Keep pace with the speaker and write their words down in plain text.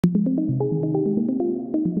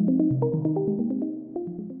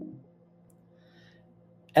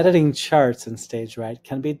Editing charts in StageRight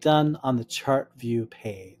can be done on the chart view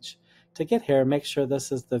page. To get here, make sure this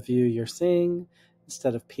is the view you're seeing.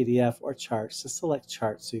 Instead of PDF or charts, just select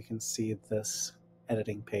charts so you can see this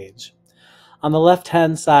editing page. On the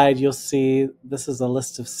left-hand side, you'll see this is a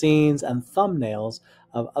list of scenes and thumbnails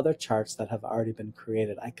of other charts that have already been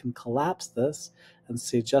created. I can collapse this and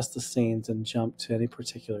see just the scenes and jump to any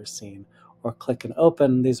particular scene, or click and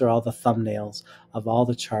open. These are all the thumbnails of all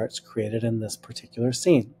the charts created in this particular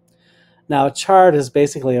scene. Now, a chart is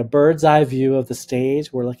basically a bird's eye view of the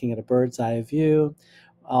stage. We're looking at a bird's eye view,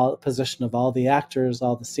 all position of all the actors,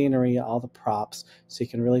 all the scenery, all the props, so you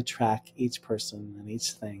can really track each person and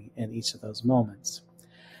each thing in each of those moments.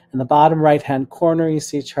 In the bottom right-hand corner, you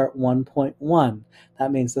see chart 1.1.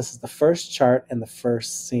 That means this is the first chart in the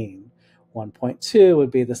first scene. 1.2 would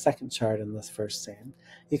be the second chart in this first scene.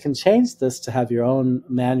 You can change this to have your own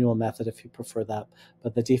manual method if you prefer that,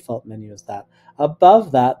 but the default menu is that.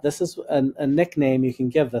 Above that, this is a nickname you can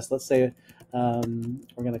give this. Let's say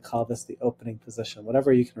we're going to call this the opening position.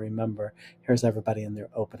 Whatever you can remember, here's everybody in their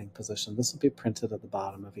opening position. This will be printed at the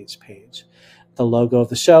bottom of each page. The logo of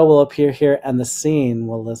the show will appear here, and the scene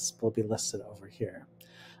will be listed over here.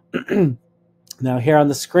 Now here on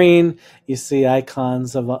the screen, you see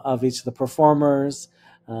icons of each of the performers,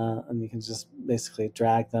 and you can just basically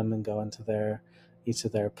drag them and go into each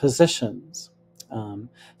of their positions.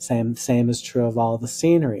 Same is true of all the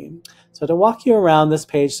scenery. So to walk you around this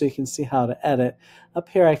page so you can see how to edit, up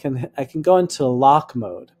here I can go into lock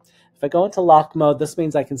mode. If I go into lock mode, this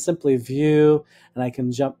means I can simply view and I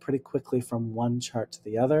can jump pretty quickly from one chart to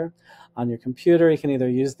the other. On your computer, you can either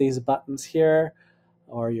use these buttons here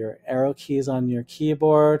or your arrow keys on your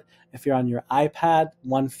keyboard. If you're on your iPad,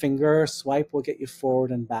 one finger swipe will get you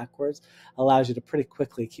forward and backwards. Allows you to pretty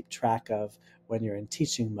quickly keep track of, when you're in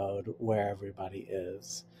teaching mode, where everybody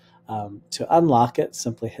is. To unlock it,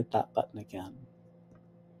 simply hit that button again.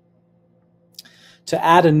 To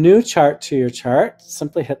add a new chart to your chart,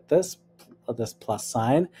 simply hit this plus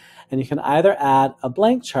sign, and you can either add a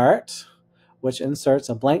blank chart, which inserts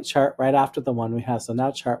a blank chart right after the one we have. So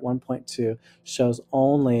now chart 1.2 shows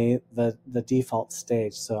only the default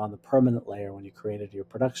stage. So on the permanent layer, when you created your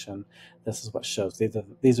production, this is what shows.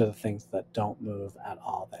 These are the things that don't move at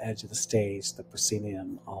all: the edge of the stage, the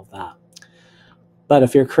proscenium, all that. But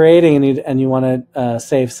if you're creating and you want to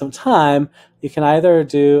save some time, you can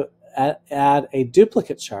either add a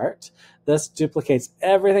duplicate chart. This duplicates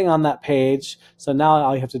everything on that page. So now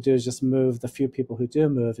all you have to do is just move the few people who do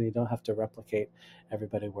move, and you don't have to replicate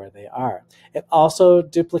everybody where they are. It also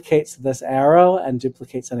duplicates this arrow and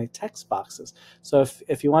duplicates any text boxes. So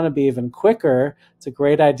if you want to be even quicker, it's a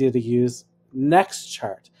great idea to use Next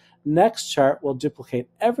Chart. Next Chart will duplicate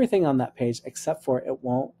everything on that page, except for it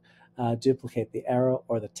won't duplicate the arrow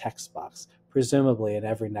or the text box. Presumably in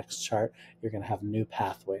every next chart, you're going to have new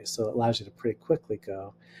pathways. So it allows you to pretty quickly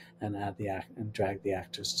go and drag the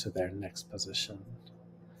actors to their next position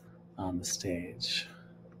on the stage.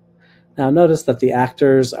 Now notice that the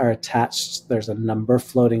actors are attached. There's a number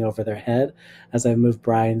floating over their head. As I move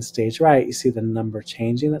Brian stage right, you see the number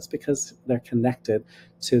changing. That's because they're connected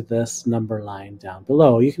to this number line down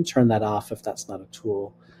below. You can turn that off if that's not a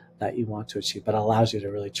tool that you want to achieve, but it allows you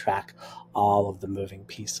to really track all of the moving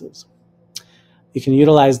pieces. You can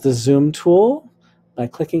utilize the zoom tool by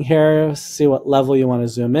clicking here, see what level you want to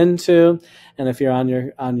zoom into. And if you're on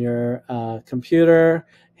your computer,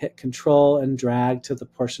 hit Control and drag to the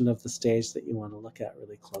portion of the stage that you want to look at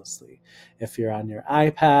really closely. If you're on your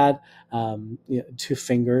iPad, two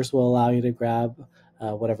fingers will allow you to grab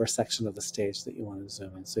whatever section of the stage that you want to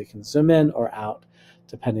zoom in. So you can zoom in or out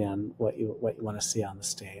depending on what you want to see on the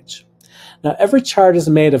stage. Now, every chart is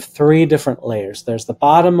made of 3 different layers. There's the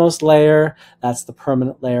bottommost layer, that's the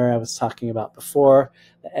permanent layer I was talking about before,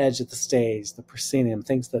 the edge of the stage, the proscenium,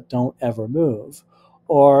 things that don't ever move.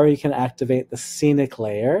 Or you can activate the scenic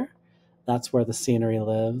layer, that's where the scenery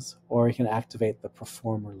lives, or you can activate the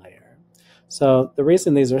performer layer. So the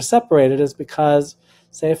reason these are separated is because,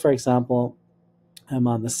 say for example, I'm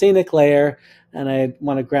on the scenic layer and I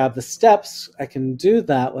want to grab the steps, I can do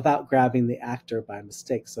that without grabbing the actor by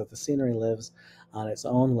mistake. So the scenery lives on its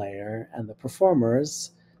own layer, and the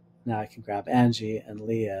performers, now I can grab Angie and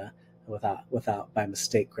Leah without by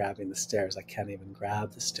mistake grabbing the stairs. I can't even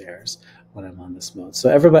grab the stairs when I'm on this mode. So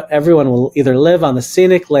everyone will either live on the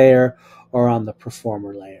scenic layer or on the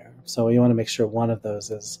performer layer. So you want to make sure one of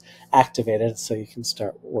those is activated so you can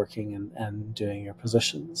start working and doing your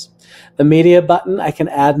positions. The media button, I can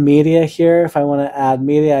add media here. If I want to add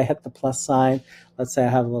media, I hit the plus sign. Let's say I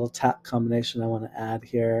have a little tap combination I want to add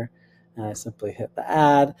here. and I simply hit the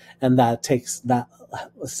add, and that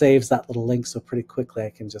saves that little link, so pretty quickly I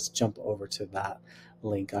can just jump over to that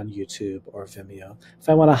link on YouTube or Vimeo. If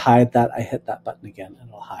I want to hide that, I hit that button again and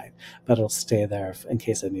it'll hide, but it'll stay there in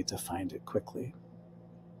case I need to find it quickly.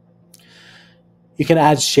 You can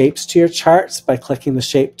add shapes to your charts by clicking the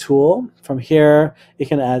shape tool. From here, you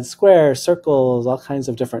can add squares, circles, all kinds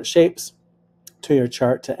of different shapes to your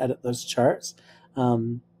chart to edit those charts.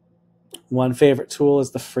 One favorite tool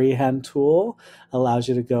is the freehand tool. Allows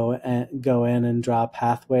you to go in and draw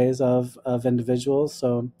pathways of individuals.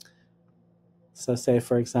 So say,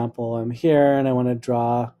 for example, I'm here and I want to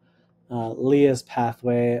draw Leah's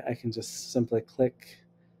pathway. I can just simply click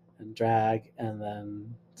and drag and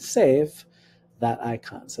then save that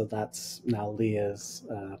icon. So that's now Leah's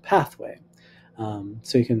pathway.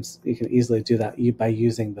 So you can easily do that by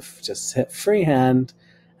using just hit freehand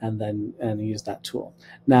and use that tool.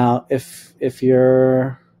 Now, if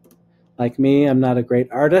you're like me, I'm not a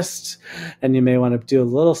great artist, and you may want to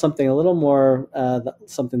do something a little more,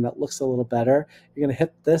 something that looks a little better. You're going to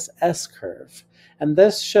hit this S curve, and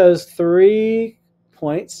this shows 3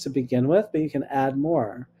 points to begin with, but you can add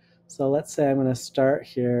more. So let's say I'm going to start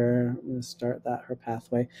here. I'm going to start her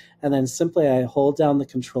pathway, and then simply I hold down the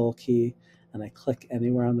Control key and I click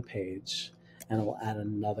anywhere on the page, and it will add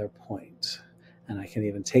another point. And I can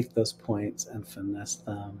even take those points and finesse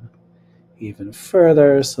them even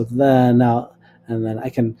further. So then I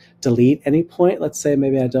can delete any point. Let's say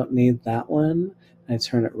maybe I don't need that one. I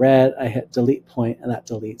turn it red, I hit delete point, and that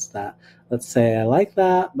deletes that. Let's say I like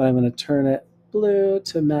that, but I'm going to turn it blue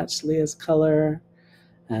to match Leah's color,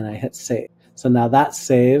 and I hit save. So now that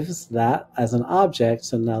saves that as an object.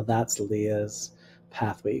 So now that's Leah's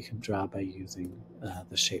pathway you can draw by using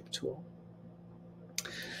the shape tool.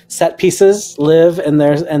 Set pieces live in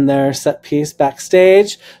their set piece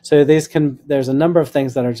backstage. So there's a number of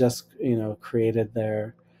things that are just created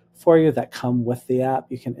there for you that come with the app.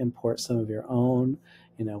 You can import some of your own.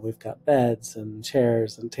 We've got beds and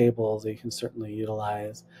chairs and tables that you can certainly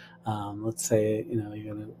utilize. Let's say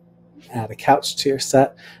you're going to add a couch to your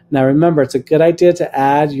set. Now remember, it's a good idea to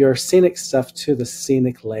add your scenic stuff to the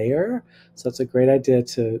scenic layer. So it's a great idea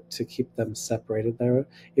to keep them separated there.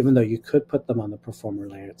 Even though you could put them on the performer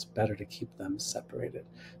layer, it's better to keep them separated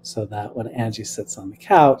so that when Angie sits on the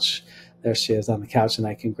couch, there she is on the couch, and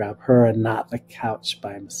I can grab her and not the couch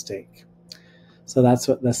by mistake. So that's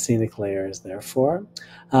what the scenic layer is there for.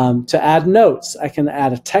 To add notes, I can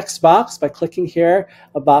add a text box by clicking here.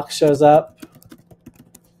 A box shows up,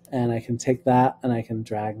 and I can take that and I can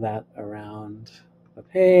drag that around the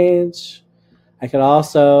page. I could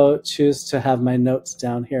also choose to have my notes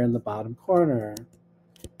down here in the bottom corner.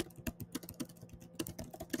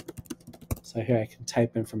 So here I can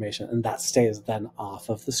type information, and that stays then off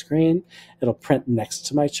of the screen. It'll print next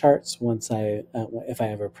to my charts if I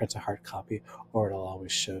ever print a hard copy, or it'll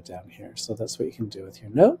always show down here. So that's what you can do with your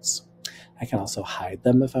notes. I can also hide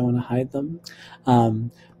them if I want to hide them.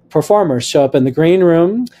 Performers show up in the green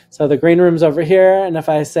room. So the green room's over here, and if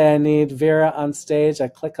I say I need Vera on stage, I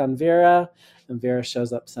click on Vera, and Vera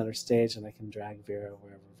shows up center stage, and I can drag Vera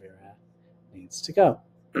wherever Vera needs to go.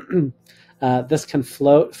 This can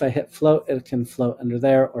float. If I hit float, it can float under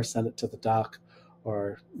there, or send it to the dock,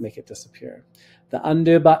 or make it disappear. The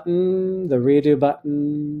undo button, the redo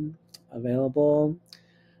button, available.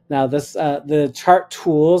 Now the chart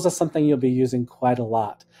tools is something you'll be using quite a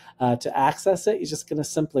lot. To access it, you're just going to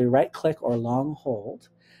simply right click or long hold,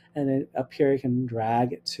 and then up here you can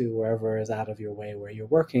drag it to wherever is out of your way where you're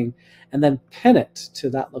working, and then pin it to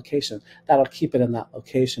that location. That'll keep it in that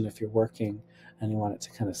location if you're working and you want it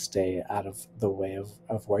to kind of stay out of the way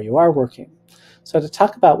of where you are working. So to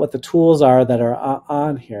talk about what the tools are that are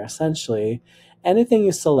on here, essentially, anything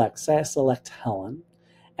you select, say I select Helen,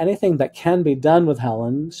 anything that can be done with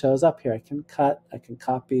Helen shows up here. I can cut, I can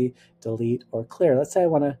copy, delete, or clear. Let's say I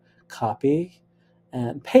want to copy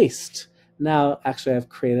and paste. Now, actually, I've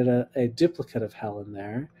created a duplicate of Helen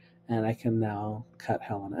there, and I can now cut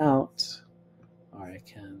Helen out, or I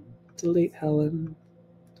can delete Helen.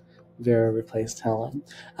 Vera replaced Helen.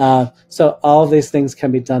 So all of these things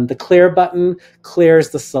can be done. The clear button clears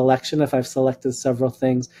the selection. If I've selected several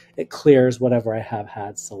things, it clears whatever I have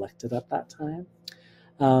had selected at that time.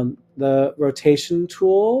 The rotation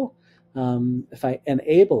tool, if I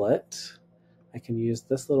enable it, I can use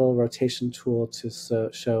this little rotation tool to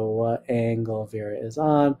show what angle Vera is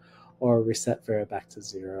on, or reset Vera back to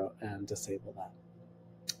 0 and disable that.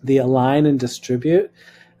 The align and distribute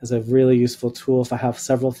is a really useful tool. If I have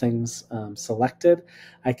several things selected,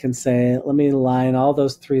 I can say, let me align all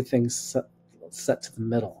those 3 things set to the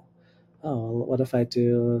middle. oh, what if I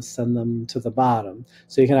do send them to the bottom?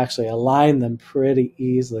 So you can actually align them pretty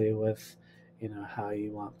easily with, how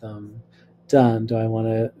you want them done. Do I want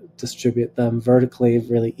to distribute them vertically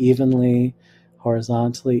really evenly,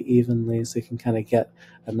 horizontally evenly, so you can kind of get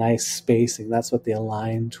a nice spacing? That's what the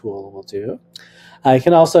align tool will do. I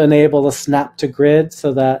can also enable the snap to grid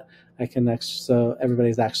so that so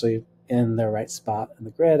everybody's actually in the right spot in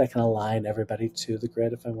the grid. I can align everybody to the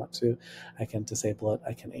grid if I want to. I can disable it.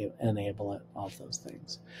 I can enable it. All of those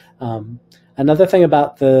things. Another thing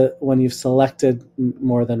about when you've selected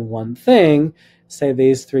more than one thing, say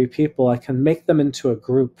these 3 people, I can make them into a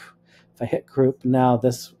group. If I hit group, now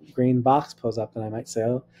this green box pulls up, and I might say,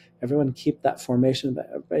 oh, everyone keep that formation, but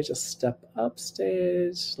everybody just step up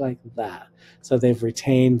stage like that. So they've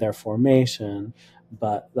retained their formation,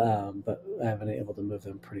 but I've been able to move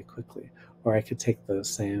them pretty quickly. Or I could take those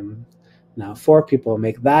same now 4 people,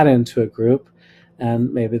 make that into a group,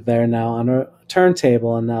 and maybe they're now on a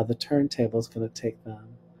turntable, and now the turntable is going to take them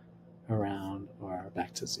around or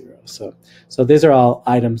back to 0. So these are all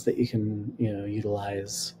items that you can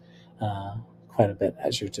utilize quite a bit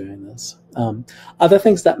as you're doing this. Other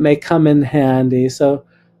things that may come in handy. So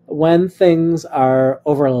when things are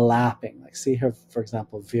overlapping, like see here, for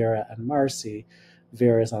example, Vera and Marcy.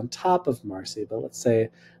 Vera is on top of Marcy, but let's say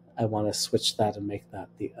I want to switch that and make that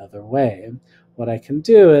the other way. What I can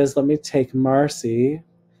do is let me take Marcy,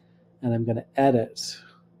 and I'm going to edit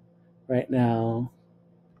right now.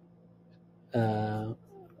 Vera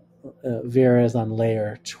is on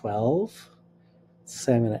layer 12.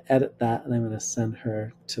 So I'm going to edit that, and I'm going to send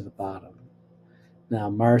her to the bottom. Now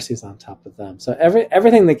Marcy's on top of them. So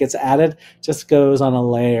everything that gets added just goes on a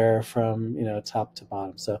layer from top to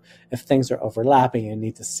bottom. So if things are overlapping, you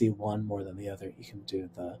need to see one more than the other, you can do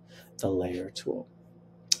the layer tool.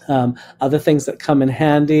 Other things that come in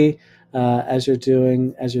handy as you're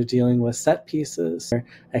dealing with set pieces.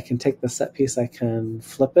 I can take the set piece, I can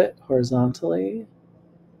flip it horizontally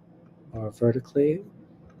or vertically.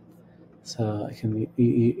 So I can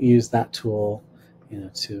use that tool,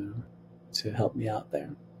 to help me out there.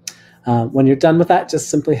 When you're done with that, just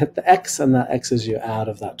simply hit the X, and that X's you out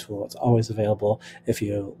of that tool. It's always available if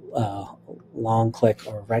you long click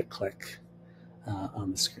or right click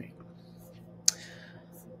on the screen.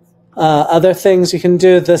 Other things you can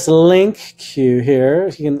do, this link queue here,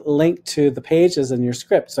 you can link to the pages in your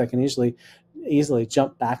script. So I can easily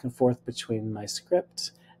jump back and forth between my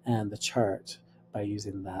script and the chart by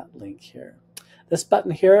using that link here. This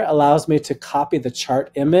button here allows me to copy the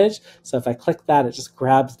chart image. So if I click that, it just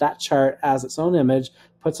grabs that chart as its own image,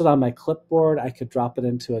 puts it on my clipboard. I could drop it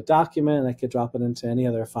into a document. I could drop it into any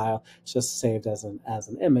other file. It's just saved as an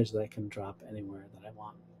image that I can drop anywhere that I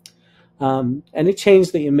want. Any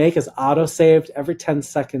change that you make is auto-saved every 10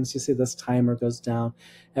 seconds. You see this timer goes down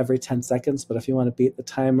every 10 seconds, but if you want to beat the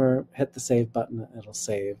timer, hit the save button, it'll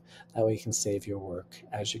save. That way you can save your work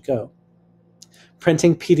as you go.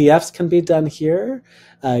 Printing PDFs can be done here.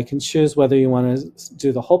 You can choose whether you want to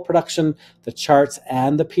do the whole production, the charts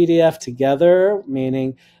and the PDF together,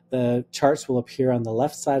 meaning the charts will appear on the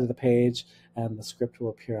left side of the page and the script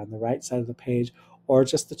will appear on the right side of the page, or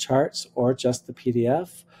just the charts or just the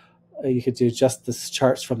PDF. You could do just the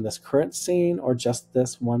charts from this current scene or just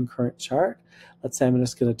this one current chart. Let's say I'm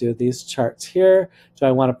just going to do these charts here. Do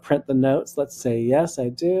I want to print the notes? Let's say yes, I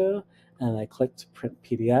do. And I click to print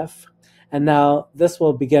PDF. And now this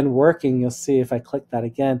will begin working. You'll see if I click that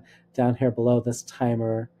again down here below this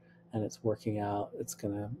timer and it's working out, it's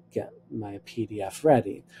going to get my PDF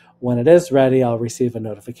ready. When it is ready, I'll receive a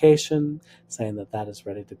notification saying that that is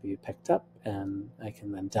ready to be picked up, and I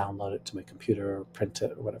can then download it to my computer or print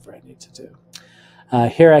it or whatever I need to do.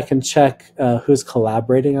 Here I can check who's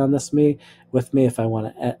collaborating on this with me. If I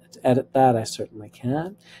want to edit that, I certainly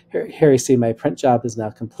can. Here you see my print job is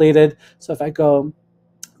now completed. So if I go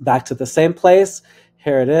back to the same place,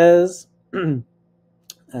 here it is, and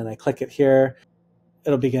I click it here,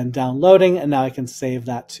 it'll begin downloading, and now I can save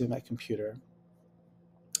that to my computer.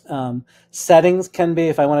 Settings can be,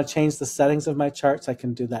 if I want to change the settings of my charts, I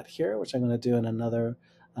can do that here, which I'm going to do in another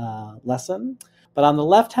lesson. But on the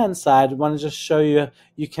left-hand side, I want to just show you,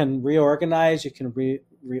 you can reorganize, you can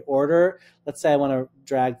reorder. Let's say I want to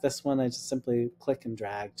drag this one, I just simply click and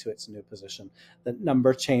drag to its new position. The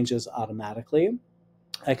number changes automatically.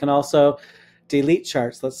 I can also delete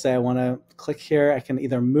charts. Let's say I want to click here. I can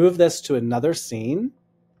either move this to another scene.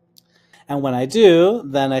 And when I do,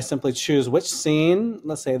 then I simply choose which scene,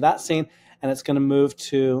 let's say that scene, and it's going to move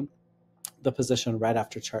to the position right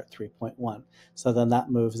after chart 3.1. So then that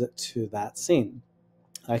moves it to that scene.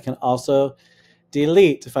 I can also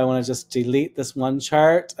delete. If I want to just delete this one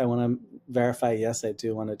chart, I want to verify, yes, I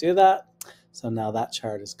do want to do that. So now that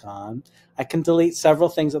chart is gone. I can delete several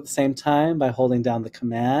things at the same time by holding down the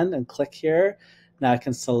command and click here. Now I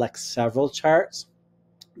can select several charts,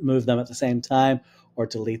 move them at the same time, or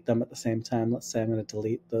delete them at the same time. Let's say I'm going to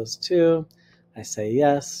delete those two. I say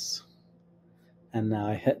yes, and now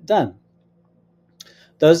I hit done.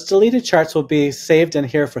 Those deleted charts will be saved in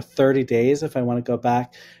here for 30 days. If I want to go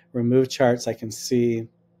back, remove charts, I can see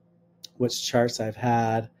which charts I've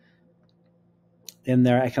had in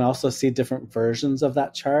there. I can also see different versions of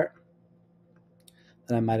that chart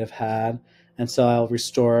that I might have had. And so I'll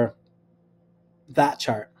restore that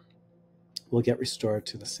chart. Will get restored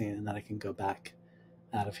to the scene, and then I can go back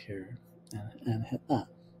out of here and hit that.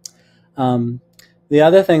 The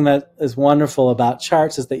other thing that is wonderful about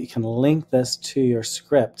charts is that you can link this to your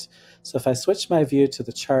script. So if I switch my view to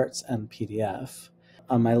the charts and PDF,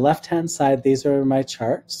 on my left-hand side, these are my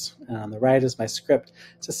charts, and on the right is my script.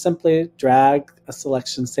 Just simply drag a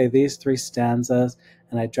selection, say these 3 stanzas,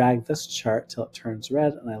 and I drag this chart till it turns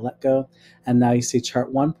red, and I let go. And now you see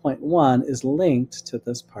chart 1.1 is linked to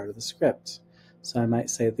this part of the script. So I might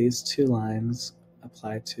say these 2 lines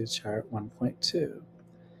apply to chart 1.2.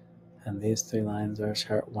 And these 3 lines are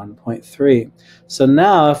chart 1.3. So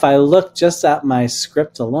now if I look just at my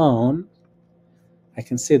script alone, I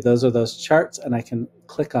can see those are those charts, and I can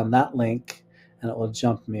click on that link and it will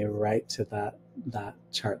jump me right to that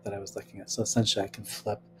chart that I was looking at. So essentially I can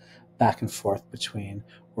flip back and forth between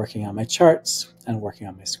working on my charts and working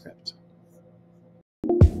on my script.